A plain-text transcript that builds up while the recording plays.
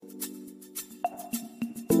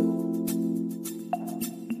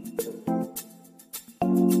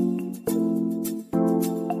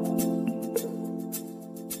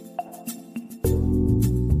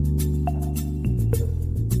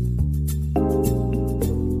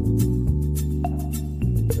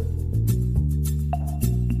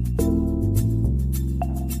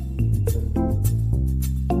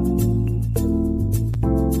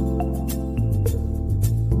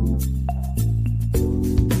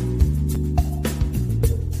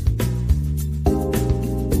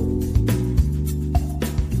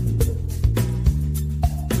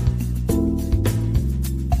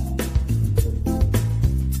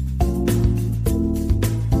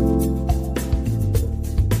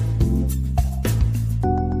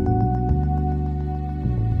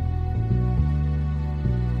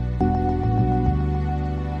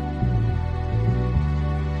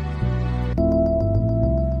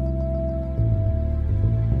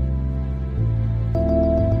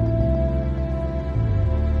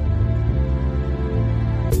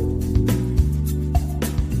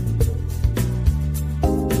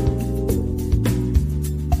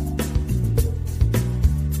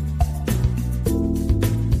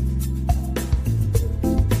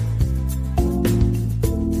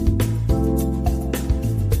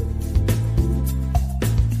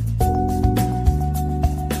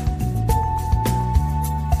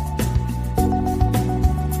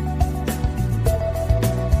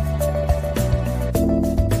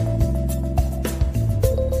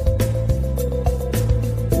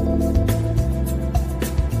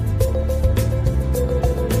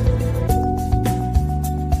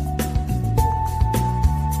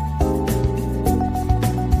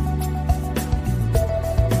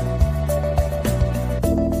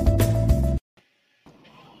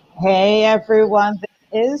everyone.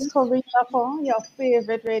 This is Corina Fong, your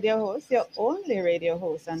favorite radio host, your only radio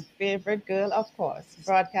host, and favorite girl, of course,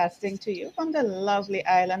 broadcasting to you from the lovely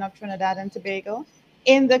island of Trinidad and Tobago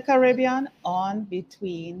in the Caribbean on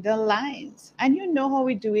Between the Lines. And you know how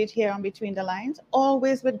we do it here on Between the Lines,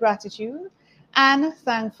 always with gratitude and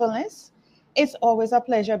thankfulness. It's always a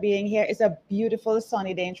pleasure being here. It's a beautiful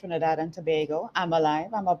sunny day in Trinidad and Tobago. I'm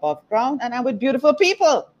alive, I'm above ground, and I'm with beautiful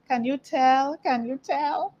people. Can you tell? Can you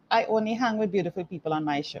tell? I only hang with beautiful people on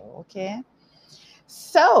my show, okay?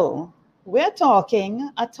 So, we're talking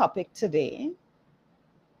a topic today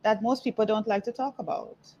that most people don't like to talk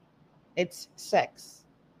about. It's sex.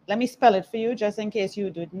 Let me spell it for you just in case you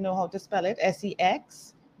didn't know how to spell it.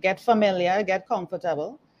 SEX. Get familiar, get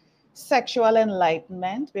comfortable. Sexual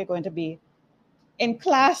enlightenment. We're going to be in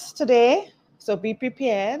class today, so be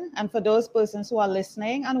prepared. And for those persons who are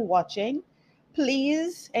listening and watching,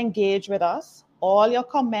 please engage with us. All your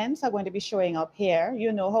comments are going to be showing up here.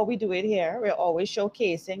 You know how we do it here. We're always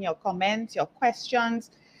showcasing your comments, your questions.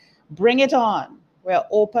 Bring it on. We're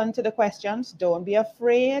open to the questions. Don't be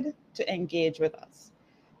afraid to engage with us.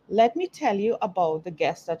 Let me tell you about the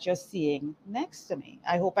guest that you're seeing next to me.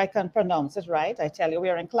 I hope I can pronounce it right. I tell you,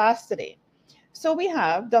 we're in class today. So we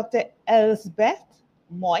have Dr. Elsbeth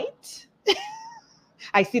Meuth.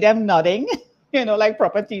 I see them nodding, like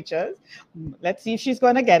proper teachers. Let's see if she's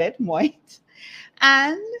going to get it, Meuth.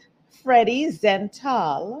 And Freddy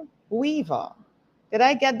Zental Weaver. Did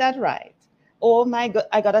I get that right? Oh my God,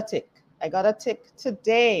 I got a tick. I got a tick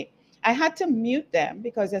today. I had to mute them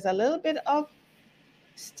because there's a little bit of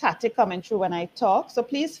static coming through when I talk. So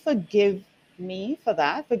please forgive me for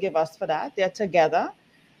that. Forgive us for that. They're together.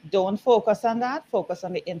 Don't focus on that. Focus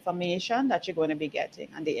on the information that you're going to be getting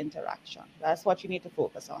and the interaction. That's what you need to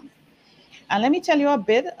focus on. And let me tell you a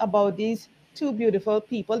bit about these two beautiful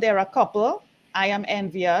people. They're a couple. I am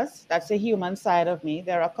envious. That's the human side of me.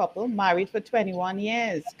 They're a couple married for 21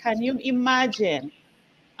 years. Can you imagine?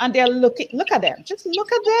 And they're looking, look at them. Just look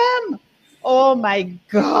at them. Oh my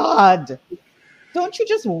God. Don't you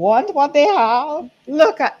just want what they have?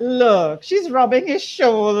 Look. She's rubbing his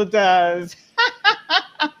shoulders.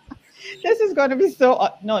 This is going to be so.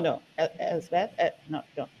 No, Elsbeth. No,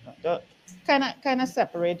 don't. Kind of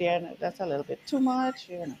separate there. That's a little bit too much.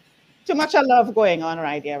 Too much of love going on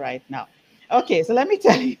right there, right now. Okay, so let me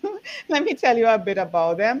tell you. Let me tell you a bit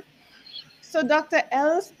about them. So Dr.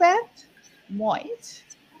 Elsbeth Meuth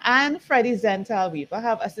and Freddy Zental Weaver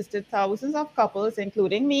have assisted thousands of couples,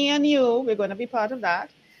 including me and you. We're going to be part of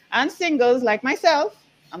that, and singles like myself.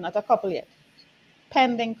 I'm not a couple yet.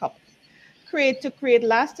 Pending couple create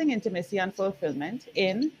lasting intimacy and fulfillment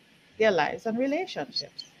in their lives and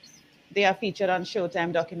relationships. They are featured on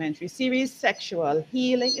Showtime documentary series Sexual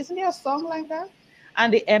Healing. Isn't there a song like that?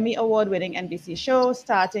 And the Emmy Award winning NBC show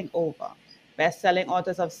Starting Over. Best selling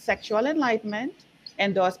authors of Sexual Enlightenment,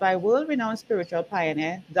 endorsed by world renowned spiritual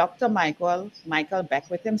pioneer Dr. Michael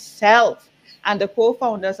Beckwith himself, and the co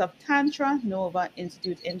founders of Tantra Nova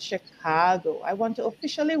Institute in Chicago. I want to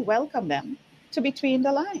officially welcome them to Between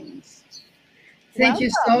the Lines. Thank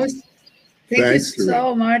you Welcome.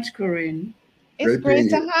 so much, Corinne. It's great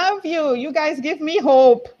to have you. You guys give me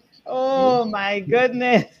hope. Oh my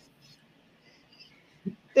goodness.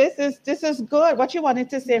 This is good. What you wanted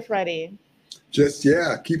to say, Freddy? Just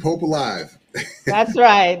keep hope alive. That's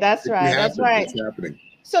right. That's right. That's right. It's happening.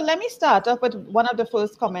 So let me start off with one of the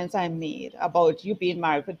first comments I made about you being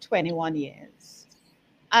married for 21 years.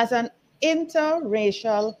 As an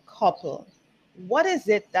interracial couple, what is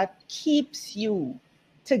it that keeps you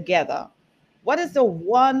together? What is the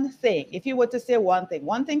one thing, if you were to say one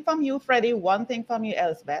thing from you, Freddie, one thing from you,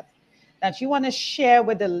 Elsbeth, that you want to share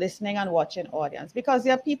with the listening and watching audience? Because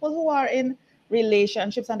there are people who are in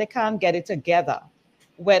relationships and they can't get it together,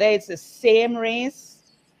 whether it's the same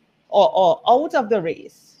race or out of the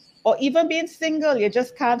race, or even being single, you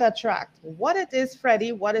just can't attract. What it is,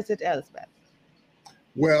 Freddie, what is it, Elsbeth?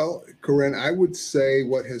 Well, Corinne, I would say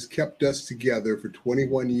what has kept us together for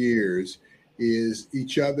 21 years is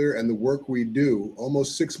each other and the work we do.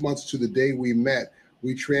 Almost 6 months to the day we met,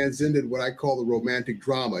 we transcended what I call the romantic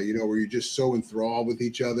drama, where you're just so enthralled with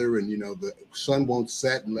each other and, the sun won't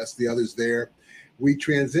set unless the other's there. We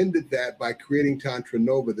transcended that by creating Tantra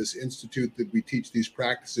Nova, this institute that we teach these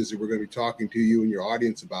practices that we're going to be talking to you and your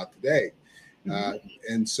audience about today.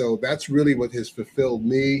 And so that's really what has fulfilled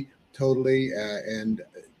me totally and,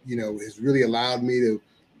 has really allowed me to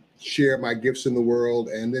share my gifts in the world.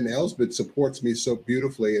 And then Elsbeth supports me so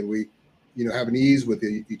beautifully and we, have an ease with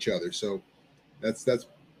each other. So that's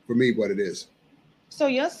for me what it is. So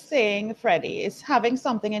you're saying, Freddie, is having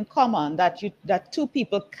something in common that two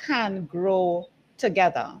people can grow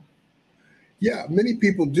together. Yeah, many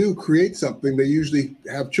people do create something. They usually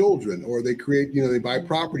have children, or they create, they buy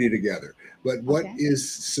property together. But what Okay. is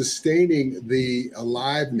sustaining the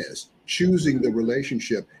aliveness, choosing the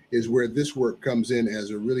relationship, is where this work comes in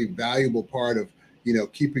as a really valuable part of,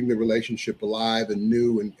 keeping the relationship alive and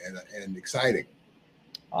new and exciting.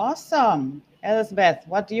 Awesome. Elsbeth,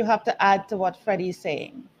 what do you have to add to what Freddie's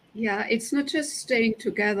saying? Yeah, it's not just staying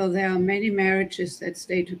together. There are many marriages that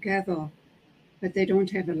stay together, but they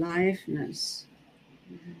don't have aliveness.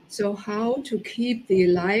 So, how to keep the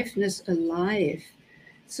aliveness alive?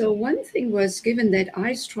 So, one thing was, given that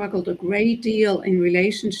I struggled a great deal in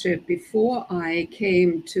relationship before I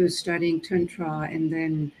came to studying Tantra and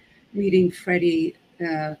then meeting Freddy,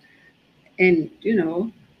 and,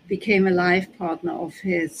 became a life partner of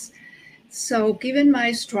his. So, given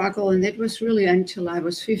my struggle, and that was really until I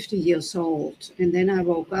was 50 years old, and then I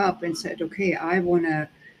woke up and said, okay, I want to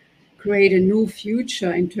create a new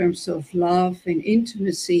future in terms of love and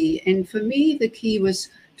intimacy. And for me, the key was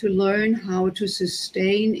to learn how to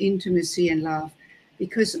sustain intimacy and love,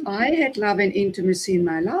 because I had love and intimacy in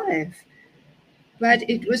my life, but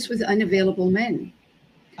it was with unavailable men.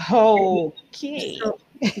 Okay. So,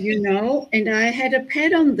 and I had a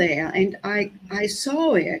pattern there, and I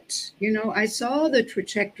saw it. I saw the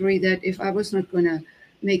trajectory that if I was not going to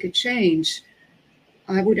make a change,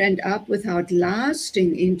 I would end up without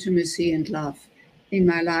lasting intimacy and love in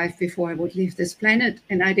my life before I would leave this planet.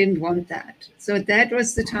 And I didn't want that. So that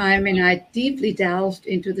was the time, and I deeply delved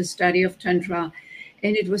into the study of Tantra,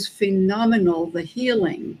 and it was phenomenal, the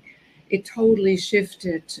healing. It totally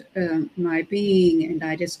shifted my being, and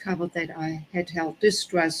I discovered that I had held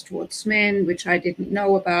distrust towards men, which I didn't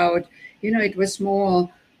know about. It was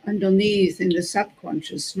more underneath in the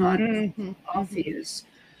subconscious, not Mm-hmm. obvious.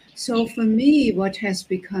 So for me, what has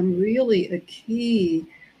become really a key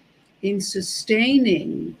in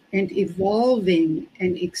sustaining and evolving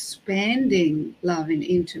and expanding love and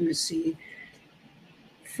intimacy,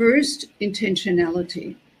 first,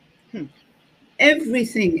 intentionality. Hmm.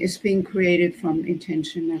 Everything is being created from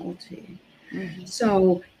intentionality. Mm-hmm.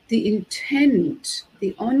 So the intent,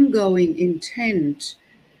 the ongoing intent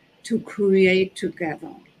to create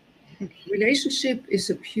together. Relationship is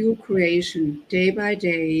a pure creation, day by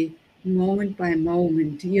day, moment by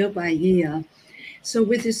moment, year by year. So,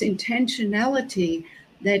 with this intentionality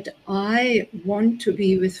that I want to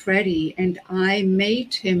be with Freddy and I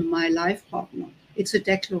made him my life partner, it's a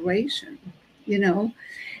declaration, you know,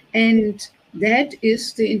 and that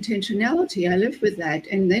is the intentionality. I live with that.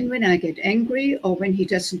 And then when I get angry or when he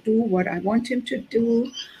doesn't do what I want him to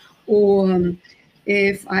do, or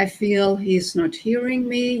if I feel he's not hearing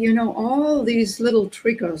me, all these little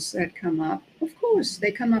triggers that come up, of course,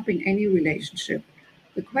 they come up in any relationship.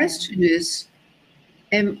 The question is,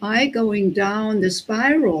 am I going down the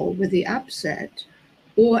spiral with the upset,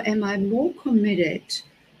 or am I more committed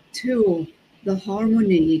to the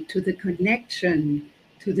harmony, to the connection,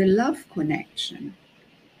 to the love connection?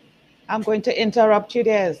 I'm going to interrupt you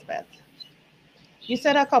there, Elsbeth. You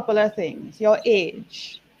said a couple of things. Your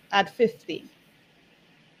age at 50.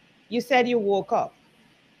 You said you woke up.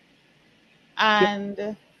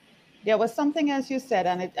 And there was something else you said,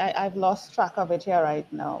 and I've lost track of it here right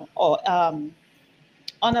now. Or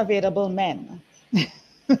unavailable men.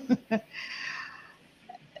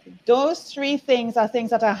 Those three things are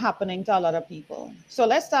things that are happening to a lot of people. So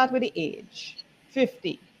let's start with the age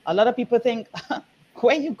 50. A lot of people think,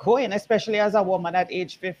 where are you going, especially as a woman at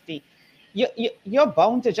age 50? You're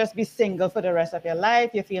bound to just be single for the rest of your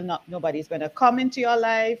life. You feel nobody's going to come into your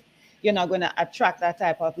life. You're not going to attract that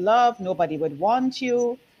type of love. Nobody would want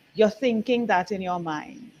you. You're thinking that in your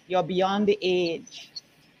mind. You're beyond the age.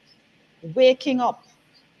 Waking up,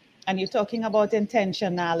 and you're talking about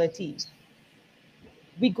intentionality.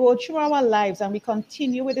 We go through our lives and we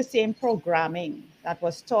continue with the same programming that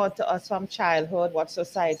was taught to us from childhood, what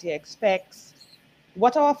society expects,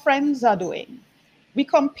 what our friends are doing. We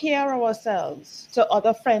compare ourselves to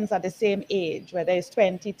other friends at the same age, whether it's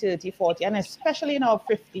 20, 30, 40, and especially in our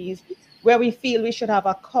 50s, where we feel we should have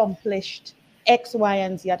accomplished X, Y,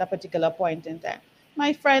 and Z at a particular point in time.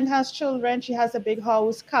 My friend has children, she has a big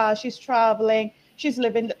house, car, she's traveling, she's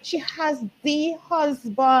living, she has the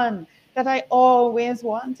husband that I always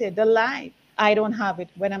wanted, the life. I don't have it.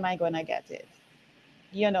 When am I going to get it?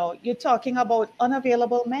 You're talking about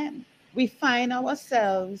unavailable men. We find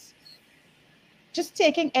ourselves just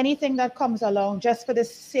taking anything that comes along just for the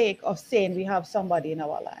sake of saying we have somebody in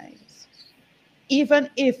our lives. Even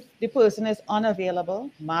if the person is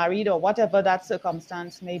unavailable, married, or whatever that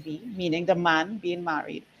circumstance may be, meaning the man being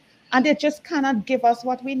married, and they just cannot give us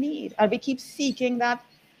what we need. And we keep seeking that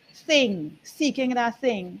thing,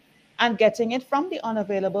 and getting it from the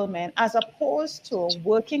unavailable men, as opposed to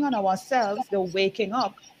working on ourselves, the waking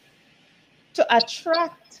up, to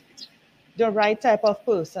attract the right type of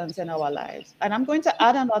persons in our lives. And I'm going to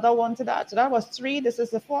add another one to that. So that was three. This is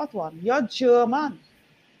the fourth one. You're German.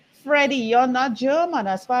 Freddy, you're not German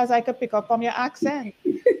as far as I could pick up from your accent.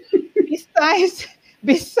 Besides,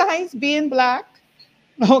 besides being black,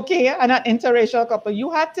 okay, and an interracial couple, you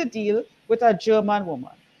had to deal with a German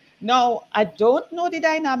woman. Now, I don't know the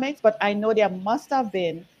dynamics, but I know there must have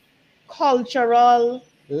been cultural,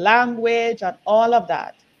 language, and all of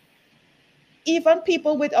that. Even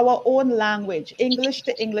people with our own language, English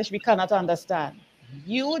to English, we cannot understand.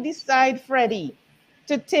 You decide, Freddie,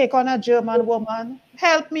 to take on a German woman.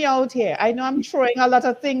 Help me out here. I know I'm throwing a lot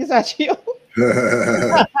of things at you.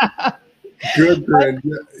 Good, but, Corinne.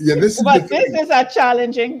 Yeah, yeah, this is the but this thing. is a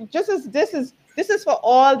challenging. Just as this is for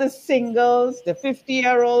all the singles, the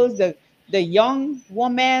 50-year-olds, the young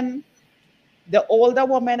women, the older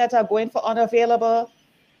women that are going for unavailable,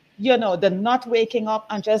 the not waking up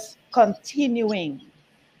and just continuing.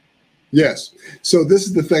 Yes. So this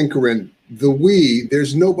is the thing, Corinne.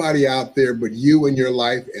 There's nobody out there but you in your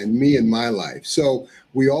life and me in my life. So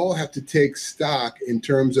we all have to take stock in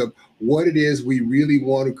terms of what it is we really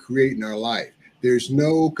want to create in our life. There's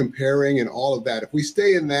no comparing and all of that. If we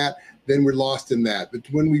stay in that, then we're lost in that. But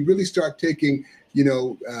when we really start taking,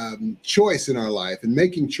 choice in our life and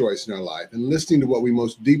making choice in our life and listening to what we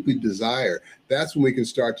most deeply desire, that's when we can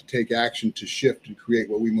start to take action to shift and create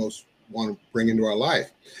what we most want to bring into our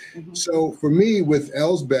life. Mhm. So for me, with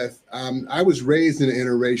Elsbeth, I was raised in an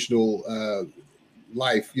interracial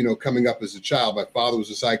life, coming up as a child. My father was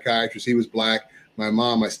a psychiatrist. He was black. My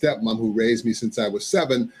mom, my stepmom, who raised me since I was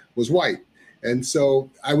 7, was white. And so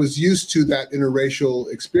I was used to that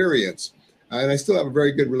interracial experience. And I still have a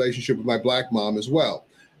very good relationship with my black mom as well.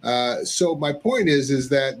 So my point is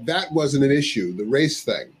that wasn't an issue, the race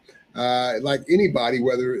thing. Like anybody,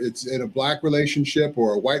 whether it's in a black relationship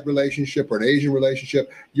or a white relationship or an Asian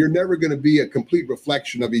relationship, you're never going to be a complete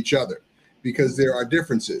reflection of each other because there are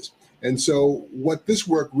differences. And so what this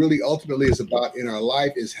work really ultimately is about in our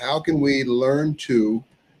life is how can we learn to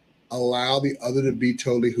allow the other to be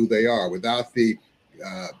totally who they are without the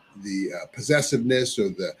possessiveness or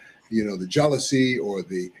the jealousy or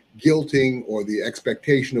the guilting or the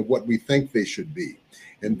expectation of what we think they should be.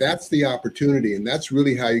 And that's the opportunity. And that's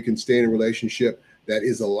really how you can stay in a relationship that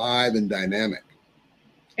is alive and dynamic.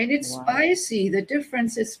 And it's Wow. spicy. The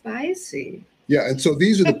difference is spicy. Yeah. And so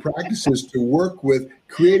these are the practices to work with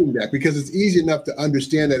creating that, because it's easy enough to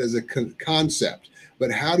understand that as a concept.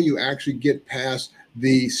 But how do you actually get past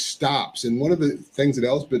the stops? And one of the things that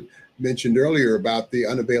Elsbeth mentioned earlier about the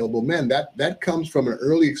unavailable men, that comes from an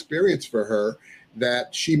early experience for her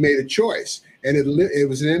that she made a choice. And it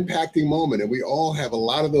was an impacting moment. And we all have a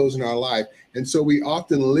lot of those in our life. And so we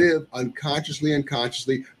often live unconsciously and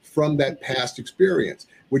consciously from that past experience,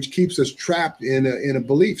 which keeps us trapped in a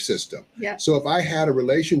belief system. Yeah. So if I had a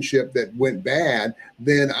relationship that went bad,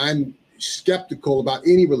 then I'm skeptical about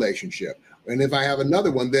any relationship. And if I have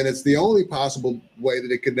another one, then it's the only possible way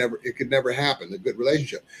that it could never happen, a good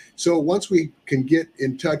relationship. So once we can get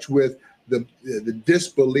in touch with the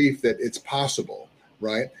disbelief that it's possible,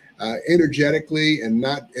 right? Energetically and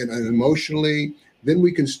emotionally, then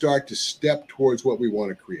we can start to step towards what we want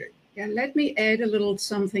to create. Yeah, let me add a little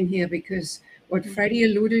something here, because what Freddy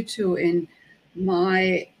alluded to in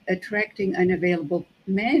my attracting unavailable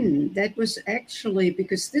men, that was actually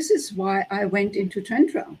because this is why I went into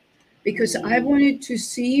Tantra, because I wanted to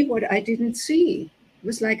see what I didn't see. It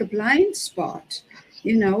was like a blind spot,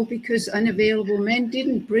 because unavailable men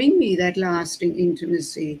didn't bring me that lasting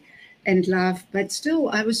intimacy and love, but still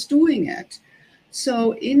I was doing it.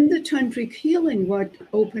 So in the tantric healing, what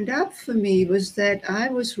opened up for me was that I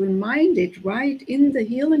was reminded right in the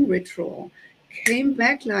healing ritual, came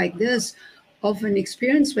back like this, of an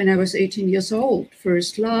experience when I was 18 years old.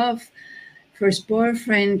 First love, first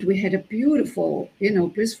boyfriend. We had a beautiful,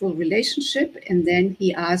 blissful relationship. And then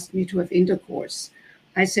he asked me to have intercourse.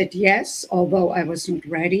 I said yes, although I was not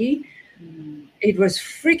ready. It was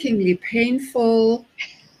freakingly painful.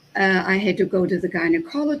 I had to go to the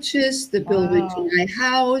gynecologist. The bill went to my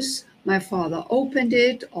house. My father opened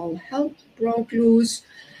it. All hell broke loose.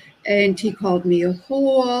 And he called me a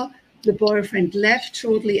whore. The boyfriend left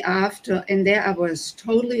shortly after. And there I was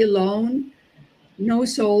totally alone. No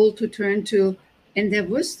soul to turn to. And there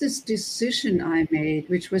was this decision I made,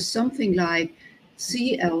 which was something like,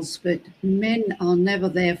 see, Elsbeth, men are never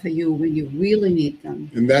there for you when you really need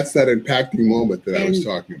them. And that's that impacting moment that I was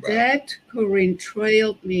talking about. That, Corinne,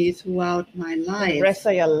 trailed me throughout my life. The rest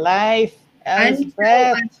of your life, Until Elsbeth.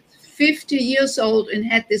 I was 50 years old and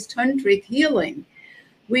had this tantric healing,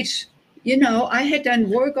 which, you know, I had done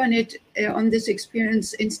work on it, on this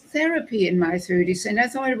experience in therapy in my 30s, and I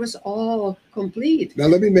thought it was all complete. Now,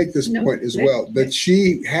 let me make this point as well, that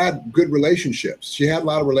she had good relationships. She had a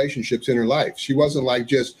lot of relationships in her life. She wasn't like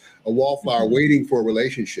just a wallflower waiting for a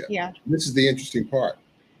relationship. Yeah. This is the interesting part.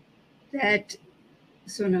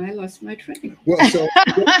 So now I lost my train. Well, so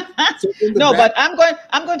no, but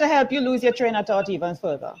I'm going to help you lose your train of thought even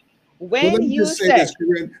further. When let me you just say said, this,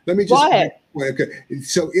 Corinne. Let me go just ahead. Okay.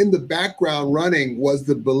 So in the background running was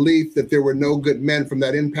the belief that there were no good men from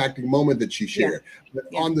that impacting moment that she shared. But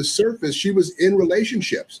on the surface, she was in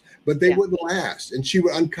relationships, but they wouldn't last. And she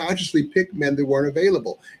would unconsciously pick men that weren't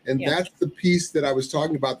available. And that's the piece that I was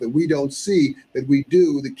talking about that we don't see, that we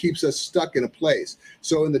do, that keeps us stuck in a place.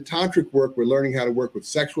 So in the tantric work, we're learning how to work with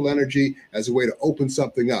sexual energy as a way to open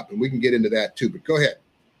something up. And we can get into that too, but go ahead.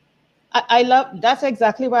 I love, that's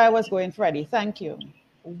exactly where I was going, Freddy. Thank you.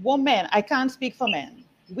 Women, I can't speak for men.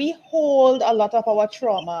 We hold a lot of our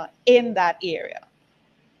trauma in that area,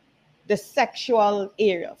 the sexual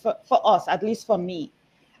area, for us, at least for me.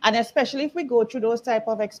 And especially if we go through those type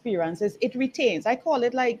of experiences, it retains. I call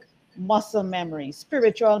it like muscle memory,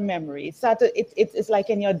 spiritual memory. It's like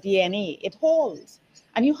in your DNA. It holds.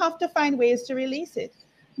 And you have to find ways to release it.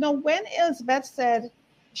 Now, when Elsbeth said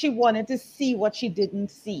she wanted to see what she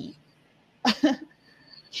didn't see,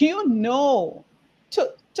 you know,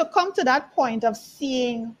 to come to that point of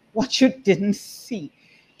seeing what you didn't see,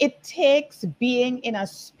 it takes being in a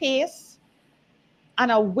space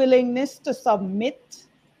and a willingness to submit,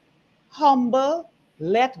 humble,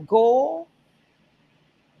 let go,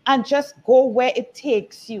 and just go where it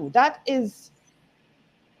takes you. That is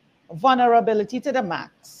vulnerability to the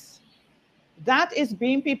max. That is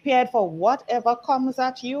being prepared for whatever comes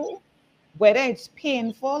at you, whether it's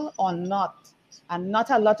painful or not. And not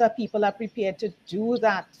a lot of people are prepared to do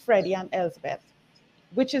that, Freddy and Elsbeth,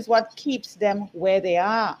 which is what keeps them where they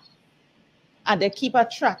are. And they keep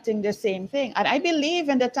attracting the same thing. And I believe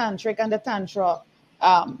in the tantric and the tantra.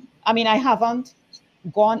 I mean, I haven't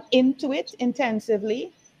gone into it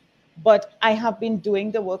intensively, but I have been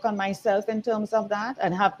doing the work on myself in terms of that,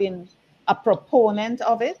 and have been a proponent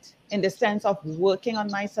of it in the sense of working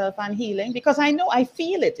on myself and healing, because I know I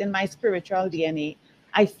feel it in my spiritual DNA.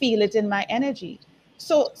 I feel it in my energy.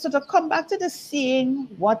 So to come back to the seeing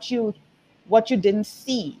what you didn't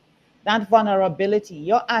see, that vulnerability,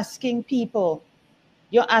 you're asking people,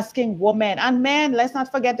 you're asking women and men, let's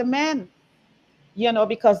not forget the men, you know,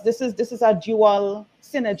 because this is a dual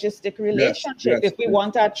synergistic relationship if we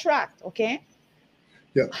want to attract, okay?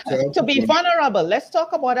 Yeah. To be vulnerable. Let's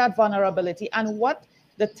talk about that vulnerability and what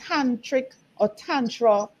the tantric or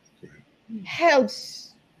tantra helps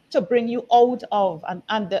to bring you out of,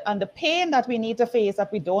 and the pain that we need to face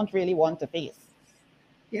that we don't really want to face.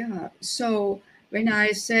 Yeah. So when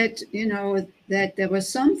I said, you know, that there was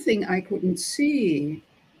something I couldn't see,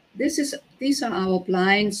 these are our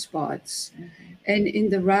blind spots. And in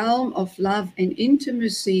the realm of love and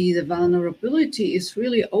intimacy, the vulnerability is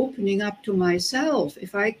really opening up to myself.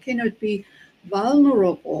 If I cannot be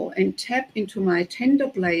vulnerable and tap into my tender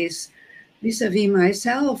place vis-a-vis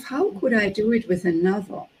myself, how could I do it with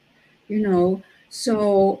another? You know,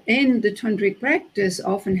 so in the tantric practice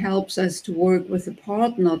often helps us to work with a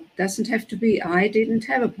partner. It doesn't have to be, I didn't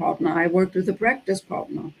have a partner. I worked with a practice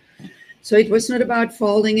partner. So it was not about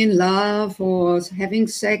falling in love or having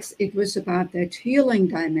sex. It was about that healing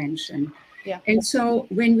dimension. Yeah. And so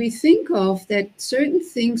when we think of that, certain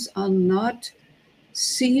things are not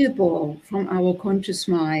seeable from our conscious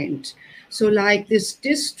mind. So like this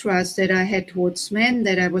distrust that I had towards men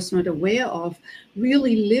that I was not aware of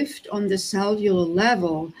really lived on the cellular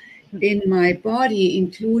level in my body,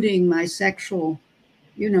 including my sexual,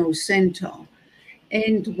 you know, center.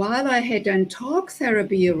 And while I had done talk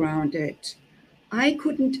therapy around it, I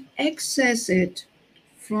couldn't access it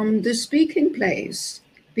from the speaking place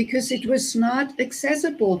because it was not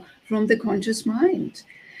accessible from the conscious mind.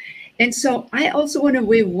 And so I also want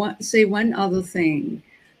to say one other thing,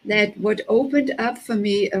 that what opened up for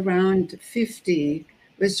me around 50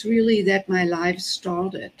 was really that my life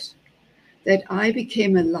started, that I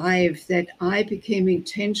became alive, that I became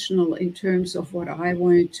intentional in terms of what I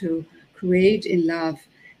wanted to create in love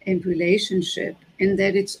and relationship, and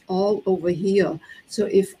that it's all over here. So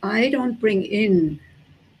if I don't bring in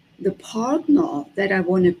the partner that I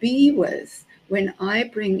want to be with, when I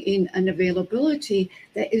bring in an availability,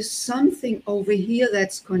 there is something over here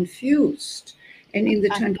that's confused. And in the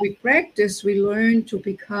tantric practice, we learn to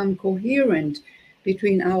become coherent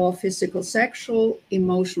between our physical, sexual,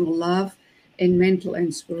 emotional love, and mental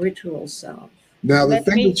and spiritual self. Now, the Let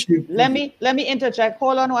thing me that you, let me interject.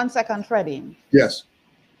 Hold on one second, Freddie. yes,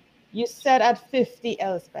 You said at 50,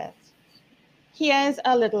 Elsbeth. Here's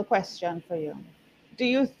a little question for you. Do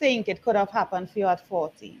you think it could have happened for you at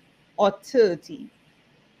 40 or 30?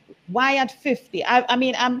 Why at 50? I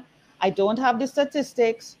mean, I don't have the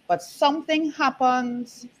statistics, but something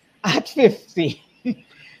happens at 50.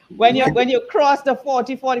 When you cross the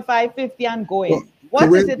 40, 45, 50 and well, going. What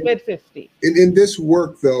is Corinne, it with 50? in this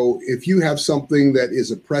work, though, if you have something that is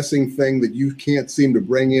a pressing thing that you can't seem to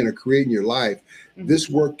bring in or create in your life, Mhm. this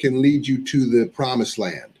work can lead you to the promised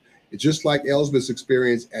land. It's just like Elsbeth's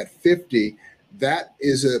experience at 50. That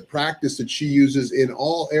is a practice that she uses in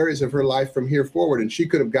all areas of her life from here forward. And she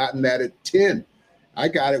could have gotten that at 10. I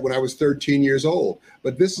got it when I was 13 years old.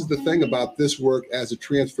 But this is the thing about this work as a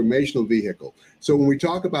transformational vehicle. So when we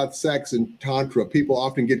talk about sex and tantra, people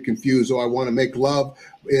often get confused. Oh, I want to make love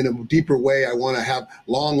in a deeper way. I want to have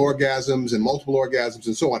long orgasms and multiple orgasms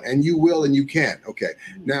and so on. And you will and you can. Okay.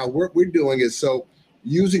 Now, what we're doing is so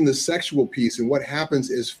using the sexual piece and what happens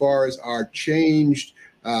as far as our changed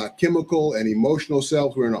chemical and emotional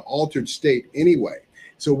selves. We're in an altered state anyway.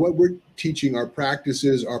 So what we're teaching, our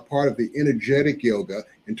practices are part of the energetic yoga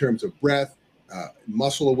in terms of breath,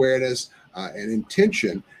 muscle awareness, and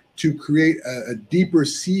intention to create a deeper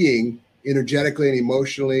seeing energetically and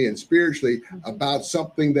emotionally and spiritually about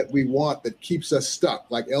something that we want that keeps us stuck.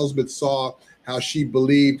 Like Elsbeth saw how she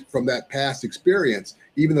believed from that past experience,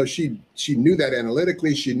 even though she knew that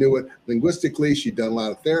analytically, she knew it linguistically, she'd done a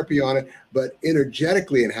lot of therapy on it, but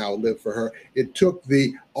energetically and how it lived for her, it took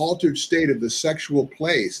the altered state of the sexual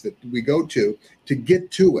place that we go to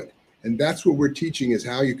get to it. And that's what we're teaching, is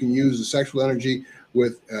how you can use the sexual energy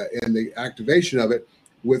with and the activation of it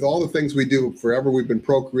with all the things we do. Forever we've been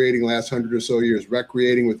procreating last 100 or so years,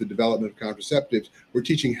 recreating with the development of contraceptives. We're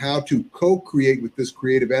teaching how to co-create with this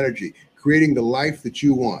creative energy, creating the life that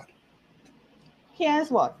you want.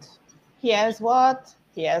 Here's what. Here's what.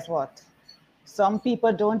 Here's what. Some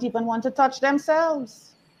people don't even want to touch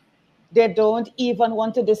themselves. They don't even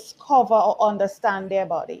want to discover or understand their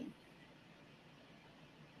body.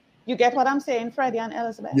 You get what I'm saying, Freddie and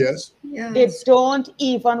Elizabeth? Yes. They Yes. don't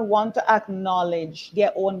even want to acknowledge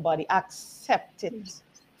their own body, accept it,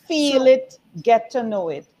 feel So, it, get to know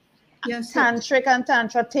it. yes. So, Tantric and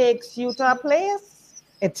Tantra takes you to a place.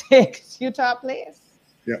 It takes you to a place.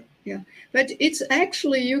 Yeah. yeah. But it's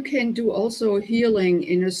actually, you can do also healing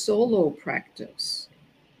in a solo practice.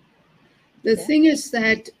 The Okay. thing is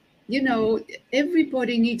that,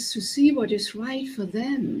 everybody needs to see what is right for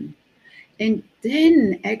them. And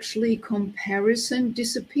then actually comparison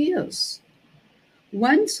disappears.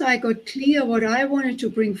 Once I got clear what I wanted to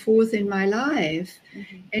bring forth in my life,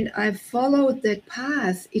 Mhm. and I followed that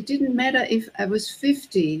path, it didn't matter if I was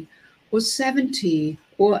 50 or 70,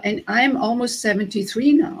 and I'm almost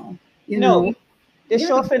 73 now, you No, know. the Yeah.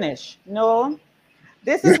 show finish. No,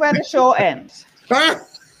 this is where the show ends. Ah,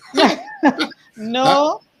 I,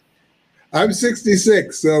 No, I'm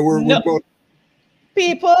 66, so we're no. both.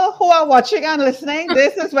 People who are watching and listening,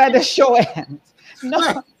 this is where the show ends. No,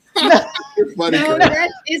 no, You're funny, No, no, Corinne. that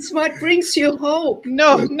is what brings you hope.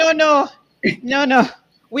 no, no, no, no, no.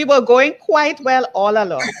 We were going quite well all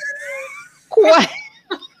along. Quite,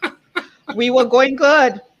 we were going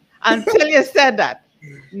good until you said that.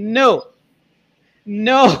 No,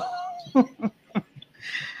 no.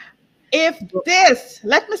 If this,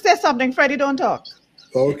 let me say something, Freddie, don't talk.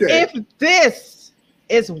 Okay. If this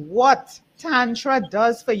is what Tantra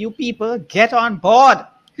does for you people, get on board.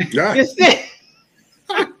 Ah, You see,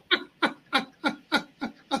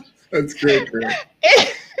 that's great, Corinne.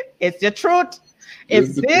 it's the truth. This If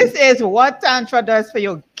is the this truth. is what Tantra does for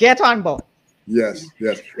you, get on board. Yes,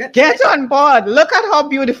 yes. Yeah, Get on board. Look at how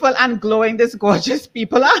beautiful and glowing these gorgeous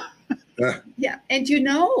people are. Ah, yeah. And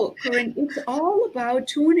Corinne, it's all about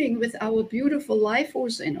tuning with our beautiful life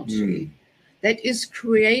force energy that is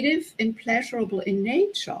creative and pleasurable in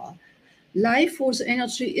nature. Life force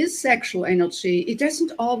energy is sexual energy. It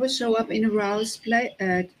doesn't always show up in aroused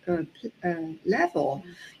level.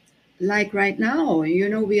 Like right now,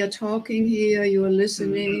 we are talking here, you're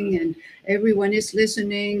listening, and everyone is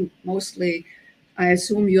listening. Mostly, I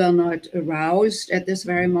assume you are not aroused at this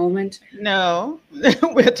very moment. No,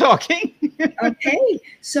 we're talking. Okay,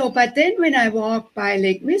 so but then when I walk by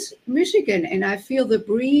Lake Michigan and I feel the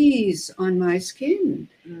breeze on my skin,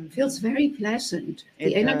 feels very pleasant. The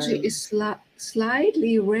It energy is does.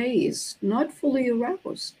 slightly raised, not fully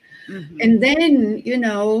aroused. Mhm. And then,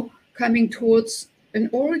 coming towards an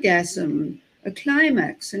orgasm, a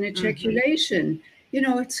climax, an Mhm. ejaculation,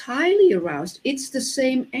 it's highly aroused. It's the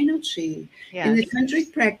same energy. In the Yes.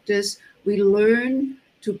 tantric practice, we learn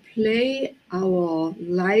to play our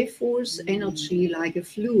life force energy like a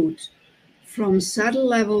flute from subtle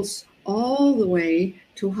levels all the way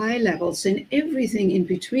to high levels and everything in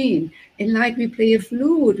between. And like we play a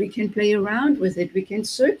flute, we can play around with it, we can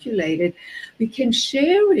circulate it, we can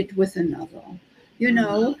share it with another,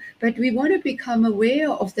 but we want to become aware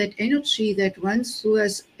of that energy that runs through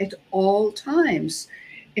us at all times.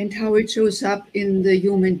 And how it shows up in the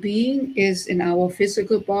human being is in our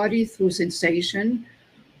physical body through sensation.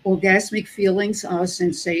 Orgasmic feelings are a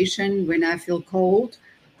sensation. When I feel cold,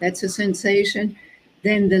 that's a sensation.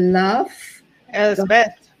 Then the love.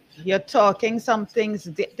 Elsbeth, you're talking some things.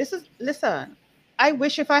 This is, listen, I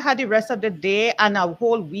wish if I had the rest of the day and a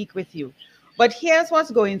whole week with you. But here's what's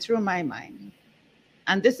going through my mind.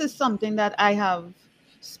 And this is something that I have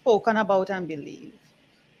spoken about and believe.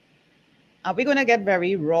 And we're going to get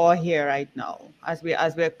very raw here right now as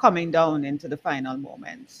we're coming down into the final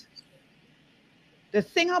moments. The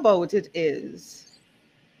thing about it is,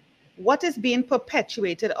 what is being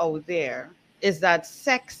perpetuated out there is that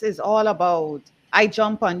sex is all about I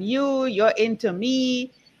jump on you, you're into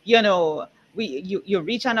me, you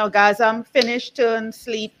reach an orgasm, finish, turn,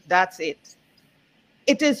 sleep, that's it.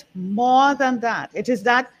 It is more than that. It is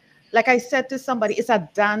that, like I said to somebody, it's a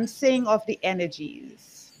dancing of the energies.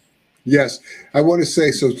 Yes, I want to say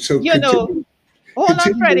so. So You know, continue. hold on,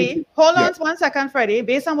 Continue. Freddie. Hold Yeah. on 1 second, Freddie.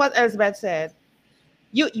 Based on what Elsbeth said,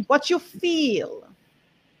 what you feel,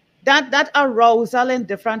 that arousal in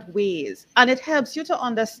different ways, and it helps you to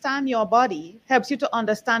understand your body, helps you to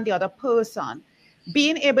understand the other person,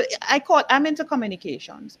 being able, I'm into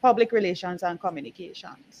communications, public relations and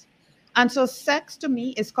communications, and so sex to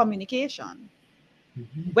me is communication.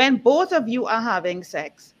 When both of you are having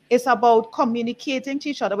sex, it's about communicating to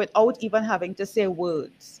each other without even having to say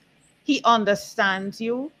words. He understands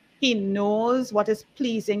you, he knows what is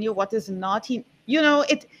pleasing you, what is not. You know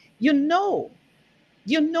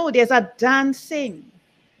there's a dancing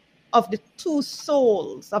of the two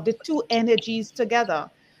souls, of the two energies together,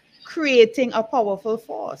 creating a powerful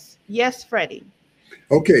force. Yes, Freddie.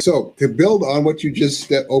 Okay, so to build on what you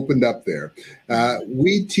just opened up there,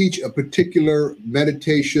 we teach a particular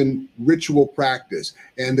meditation ritual practice,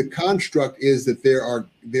 and the construct is that there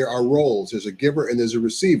are roles. There's a giver and there's a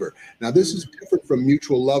receiver. Now, this is different from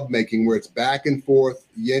mutual lovemaking, where it's back and forth,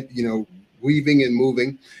 yet weaving and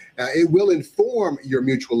moving. It will inform your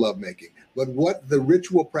mutual lovemaking. But what the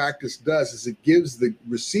ritual practice does is it gives the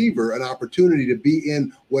receiver an opportunity to be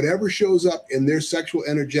in whatever shows up in their sexual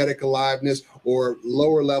energetic aliveness, or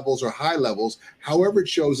lower levels or high levels, however it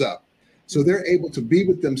shows up. So they're able to be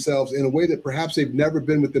with themselves in a way that perhaps they've never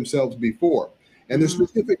been with themselves before. And there's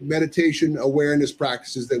specific meditation awareness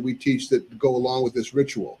practices that we teach that go along with this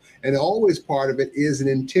ritual. And always part of it is an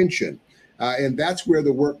intention. And that's where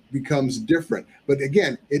the work becomes different. But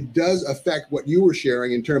again, it does affect what you were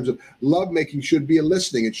sharing in terms of lovemaking should be a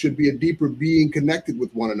listening. It should be a deeper being connected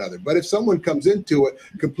with one another. But if someone comes into it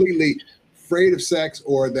completely afraid of sex,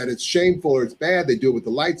 or that it's shameful or it's bad, they do it with the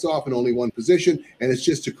lights off in only one position, and it's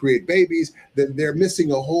just to create babies, then they're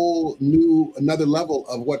missing a whole another level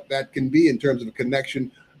of what that can be in terms of a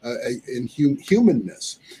connection in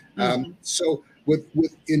humanness. So with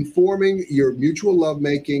informing your mutual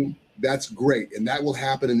lovemaking, that's great, and that will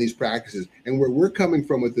happen in these practices. And where we're coming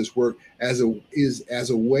from with this work as a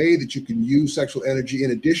way that you can use sexual energy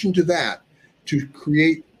in addition to that to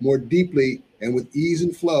create more deeply and with ease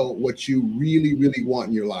and flow what you really, really want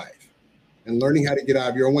in your life, and learning how to get out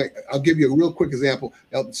of your own way. I'll give you a real quick example,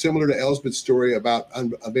 similar to Elsbeth's story about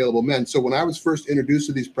unavailable men. So when I was first introduced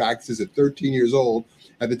to these practices at 13 years old,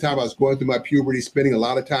 at the time I was going through my puberty, spending a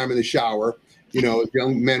lot of time in the shower,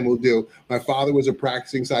 young men will do. My father was a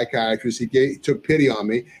practicing psychiatrist. He took pity on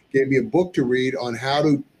me, gave me a book to read on how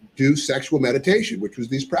to do sexual meditation, which was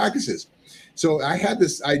these practices. So I had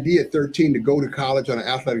this idea at 13 to go to college on an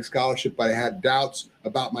athletic scholarship, but I had doubts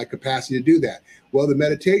about my capacity to do that. Well,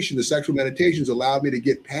 the sexual meditations allowed me to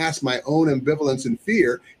get past my own ambivalence and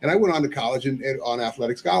fear, and I went on to college and on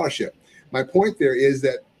athletic scholarship. My point there is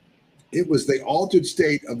that it was the altered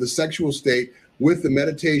state of the sexual state with the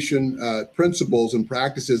meditation principles and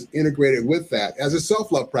practices integrated with that as a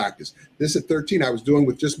self-love practice. This at 13 I was doing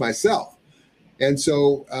with just myself. And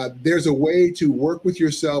so there's a way to work with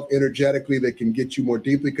yourself energetically that can get you more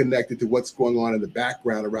deeply connected to what's going on in the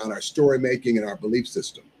background around our story making and our belief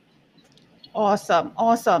system. Awesome.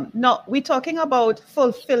 Awesome. Now, we're talking about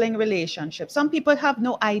fulfilling relationships. Some people have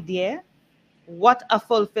no idea what a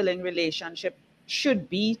fulfilling relationship should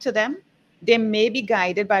be to them. They may be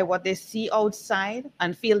guided by what they see outside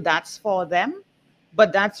and feel that's for them,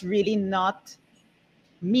 but that's really not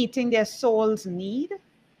meeting their soul's need.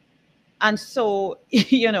 And so,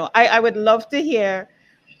 I would love to hear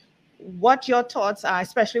what your thoughts are,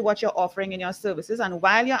 especially what you're offering in your services. And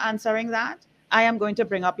while you're answering that, I am going to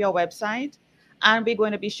bring up your website, and we're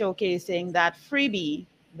going to be showcasing that freebie,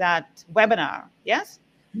 that webinar, yes,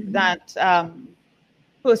 Mhm. that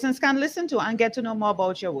persons can listen to and get to know more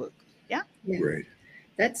about your work. Yeah. Yeah. Great.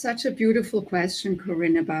 That's such a beautiful question,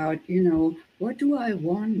 Corinne, about, what do I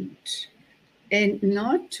want? And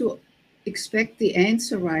not to expect the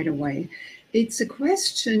answer right away. It's a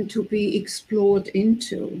question to be explored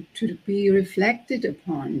into, to be reflected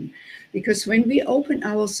upon. Because when we open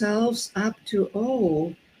ourselves up to,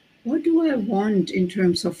 oh, what do I want in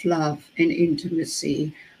terms of love and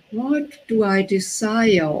intimacy? What do I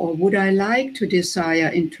desire or would I like to desire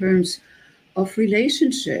in terms of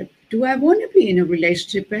relationship? Do I want to be in a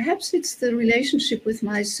relationship? Perhaps it's the relationship with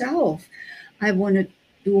myself. I want to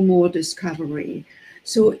do more discovery.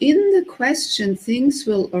 So, in the question, things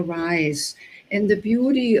will arise. And the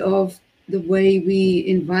beauty of the way we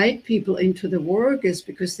invite people into the work is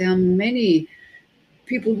because there are many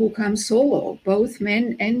people who come solo, both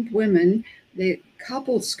men and women. The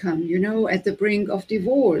couples come, at the brink of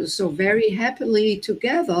divorce, so very happily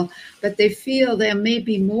together, but they feel there may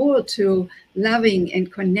be more to loving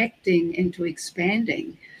and connecting and to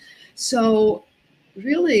expanding. So,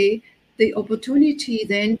 really, the opportunity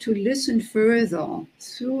then to listen further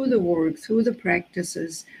through the work, through the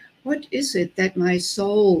practices. What is it that my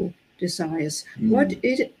soul desires? What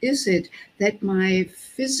is it that my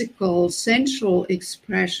physical, sensual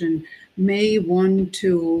expression may want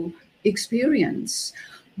to experience?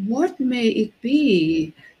 What may it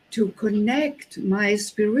be to connect my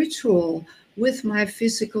spiritual with my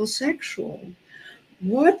physical, sexual?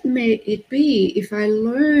 What may it be if I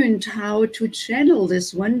learned how to channel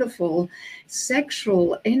this wonderful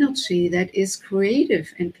sexual energy that is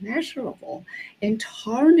creative and pleasurable and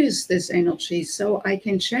harness this energy so I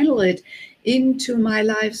can channel it into my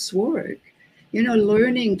life's work?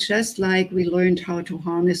 Learning just like we learned how to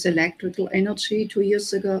harness electrical energy 2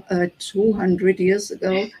 years ago, 200 years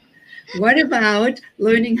ago. What about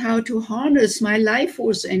learning how to harness my life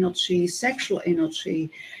force energy, sexual energy,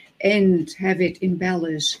 and have it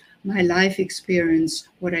embellish my life experience,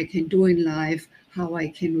 what I can do in life, how I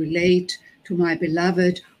can relate to my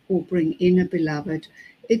beloved or bring in a beloved?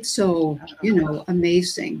 It's so,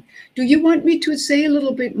 amazing. Do you want me to say a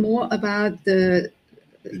little bit more about The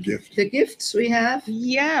gift. the gifts we have?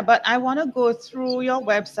 Yeah, but I want to go through your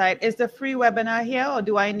website. Is the free webinar here, or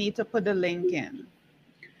do I need to put the link in?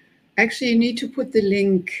 Actually, you need to put the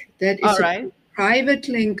link. That All is a right. private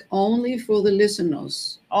link only for the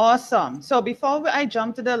listeners. Awesome. So before I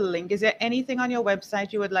jump to the link, is there anything on your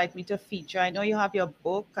website you would like me to feature? I know you have your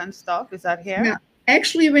book and stuff. Is that here? Yeah,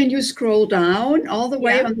 actually, when you scroll down all the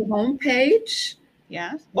way Yeah. on the home page,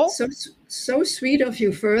 Yes. it's Oh, so sweet of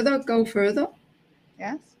you. Go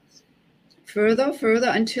yes. further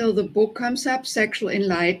until the book comes up. Sexual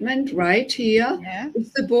Enlightenment, right here. Yes.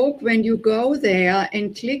 It's the book. When you go there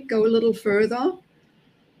and go a little further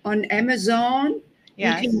on Amazon, you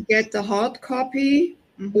Yes. can get the hard copy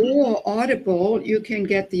Mm-hmm. or Audible. You can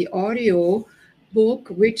get the audio book,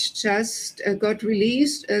 which just got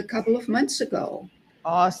released a couple of months ago.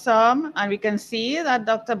 Awesome. And we can see that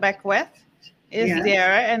Dr. Beckwith is Yes,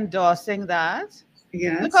 there endorsing that.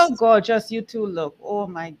 Look how yes. gorgeous you two look. Oh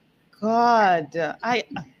my God.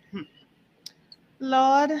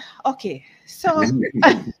 Lord. Okay. So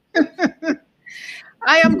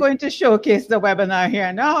I am going to showcase the webinar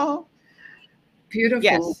here now. Beautiful.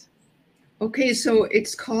 Yes. Okay, so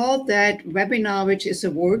it's called that webinar, which is a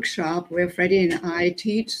workshop where Freddy and I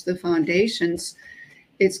teach the foundations.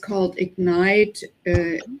 It's called Ignite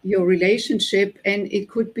Your Relationship, and it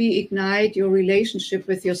could be Ignite Your Relationship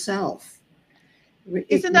with Yourself.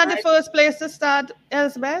 Isn't that the Ignite, first place to start,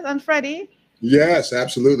 Elsbeth and Freddy? Yes,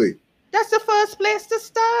 absolutely. That's the first place to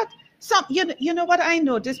start. You know what I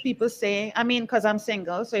notice people say? I mean, because I'm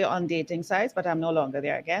single, so you're on dating sites, but I'm no longer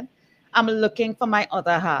there again. I'm looking for my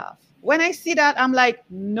other half. When I see that, I'm like,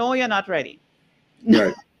 no, you're not ready. Right.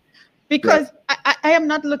 Right. Because I am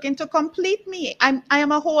not looking to complete me. I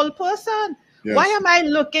am a whole person. Why Yes. am I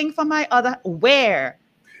looking for my other? Where?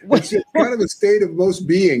 It's kind of a state of most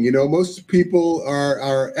being. Most people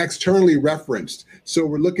are externally referenced. So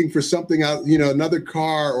we're looking for something out, another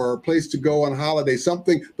car or a place to go on holiday,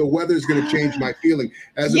 something, the weather's going to change my feeling,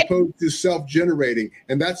 as Yeah. opposed to self-generating.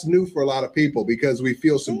 And that's new for a lot of people because we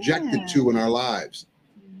feel subjected to in Damn. our lives.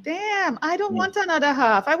 Damn. I don't Yeah. want another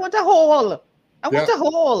half. I want a whole. I want Yeah, a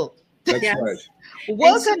whole. that's right. yes. And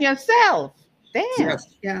Work so on yourself. There.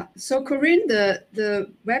 Yes. Yeah. So Corinne, the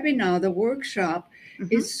webinar, the workshop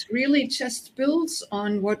Mhm. is really just builds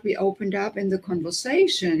on what we opened up in the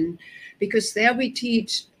conversation, because there we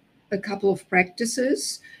teach a couple of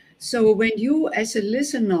practices. So when you as a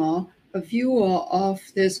listener, a viewer of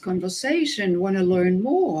this conversation want to learn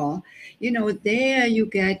more, there you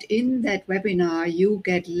get in that webinar, you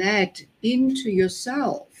get led into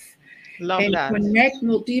yourself Love and that. connect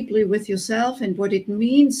more deeply with yourself and what it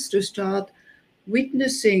means to start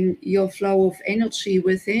witnessing your flow of energy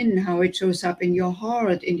within, how it shows up in your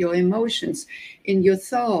heart, in your emotions, in your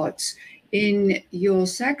thoughts, in your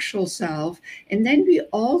sexual self. And then we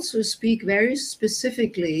also speak very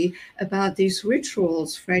specifically about these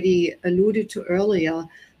rituals Freddy alluded to earlier.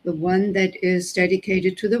 The one that is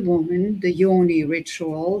dedicated to the woman, the yoni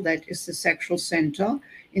ritual, that is the sexual center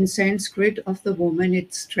in Sanskrit of the woman.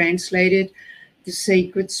 It's translated the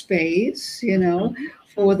sacred space, Mhm.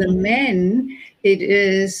 For the Mhm. men, it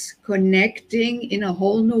is connecting in a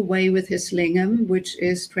whole new way with his lingam, which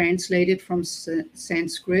is translated from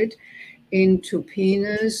Sanskrit into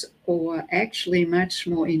penis, or actually much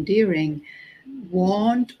more endearing,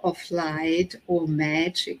 wand of light or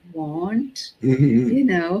magic wand.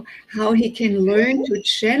 Mhm. How he can learn to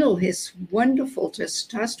channel his wonderful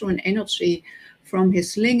testosterone energy from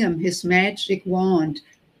his lingam, his magic wand,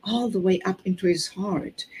 all the way up into his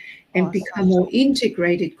heart and become Awesome. more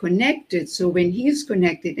integrated, connected. So when he's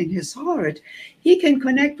connected in his heart, he can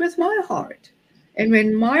connect with my heart. And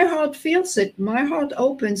when my heart feels it, my heart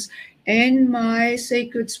opens and my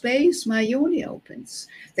sacred space, my yoni opens.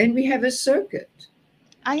 Then we have a circuit.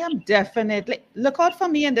 I am definitely look out for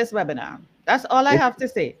me in this webinar. That's all I have to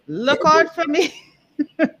say. Look Okay. out for me.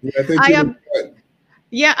 Yeah, I think I you'll am enjoy it.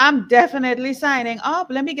 Yeah, I'm definitely signing up.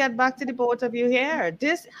 Let me get back to the both of you here.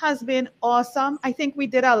 This has been awesome. I think we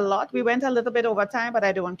did a lot. We went a little bit over time, but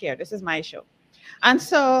I don't care. This is my show. And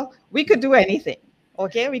so we could do anything.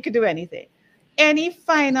 Okay, we could do anything. Any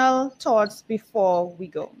final thoughts before we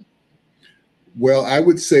go? Well, I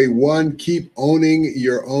would say one, keep owning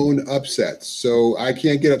your own upsets. So I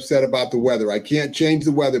can't get upset about the weather. I can't change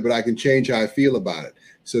the weather, but I can change how I feel about it.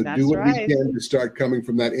 So do That's what we right. can to start coming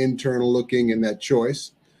from that internal looking and that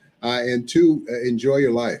choice. And two, enjoy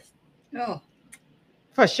your life. Oh,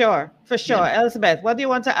 For sure. For yeah. sure. Elspeth, what do you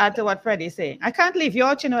want to add to what Freddie's saying? I can't leave you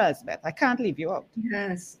out, Elspeth. I can't leave you out.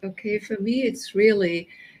 Yes. Okay. For me, it's really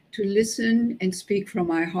to listen and speak from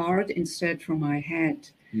my heart instead from my head.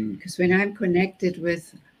 Mm. Because when I'm connected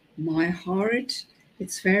with my heart,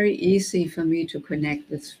 it's very easy for me to connect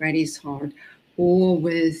with Freddie's heart or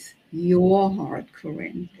with your heart,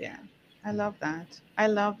 Corinne. Yeah. I love that. I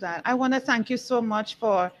love that. I want to thank you so much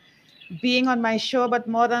for being on my show, but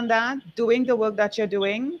more than that, doing the work that you're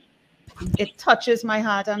doing. It touches my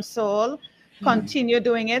heart and soul. Continue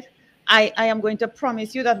doing it. I am going to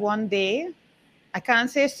promise you that one day, I can't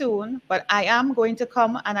say soon, but I am going to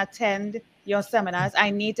come and attend your seminars. I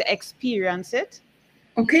need to experience it.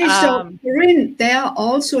 Okay, so Um, Corinne, they are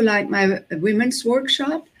also like my women's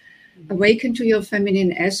workshop, Awaken to Your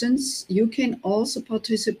Feminine Essence. You can also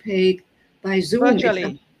participate by Zoom.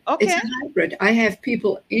 Virtually. It's Okay. a hybrid. I have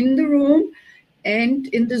people in the room and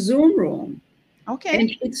in the Zoom room. Okay.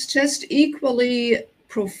 And it's just equally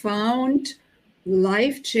profound,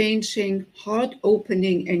 life changing, heart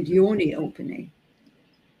opening, and yoni opening.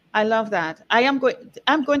 I love that. I'm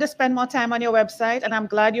going to spend more time on your website, and I'm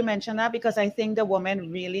glad you mentioned that because I think the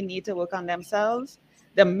women really need to work on themselves.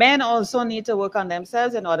 The men also need to work on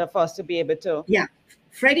themselves in order for us to be able Yeah.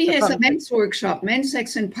 Freddie to has a come. men's workshop, Men,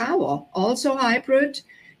 Sex, and Power, also hybrid.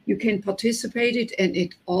 You can participate it and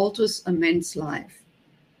it alters a man's life.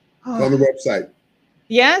 It's on the website.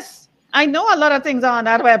 Yes, I know a lot of things on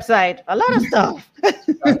that website. A lot of stuff.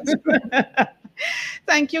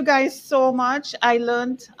 Thank you guys so much. I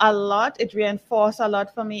learned a lot. It reinforced a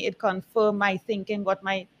lot for me. It confirmed my thinking, what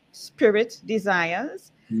my spirit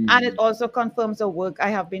desires. And it Mm. also confirms the work I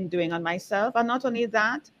have been doing on myself. And not only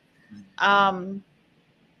that, um,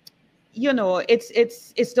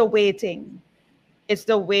 it's the waiting. It's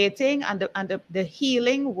the waiting and the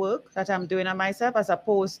healing work that I'm doing on myself as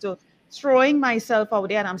opposed to throwing myself out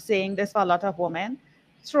there. And I'm saying this for a lot of women,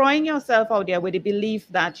 throwing yourself out there with the belief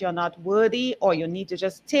that you're not worthy or you need to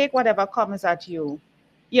just take whatever comes at you,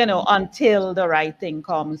 until the right thing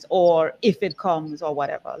comes or if it comes or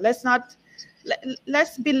whatever.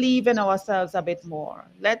 Let's believe in ourselves a bit more.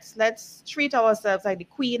 Let's treat ourselves like the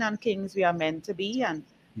queen and kings we are meant to be,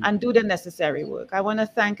 and do the necessary work. I want to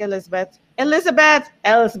thank Elsbeth,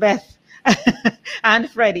 and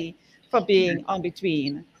Freddie for being on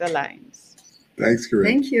between the lines. Thanks,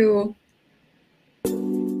 Corinne. Thank you.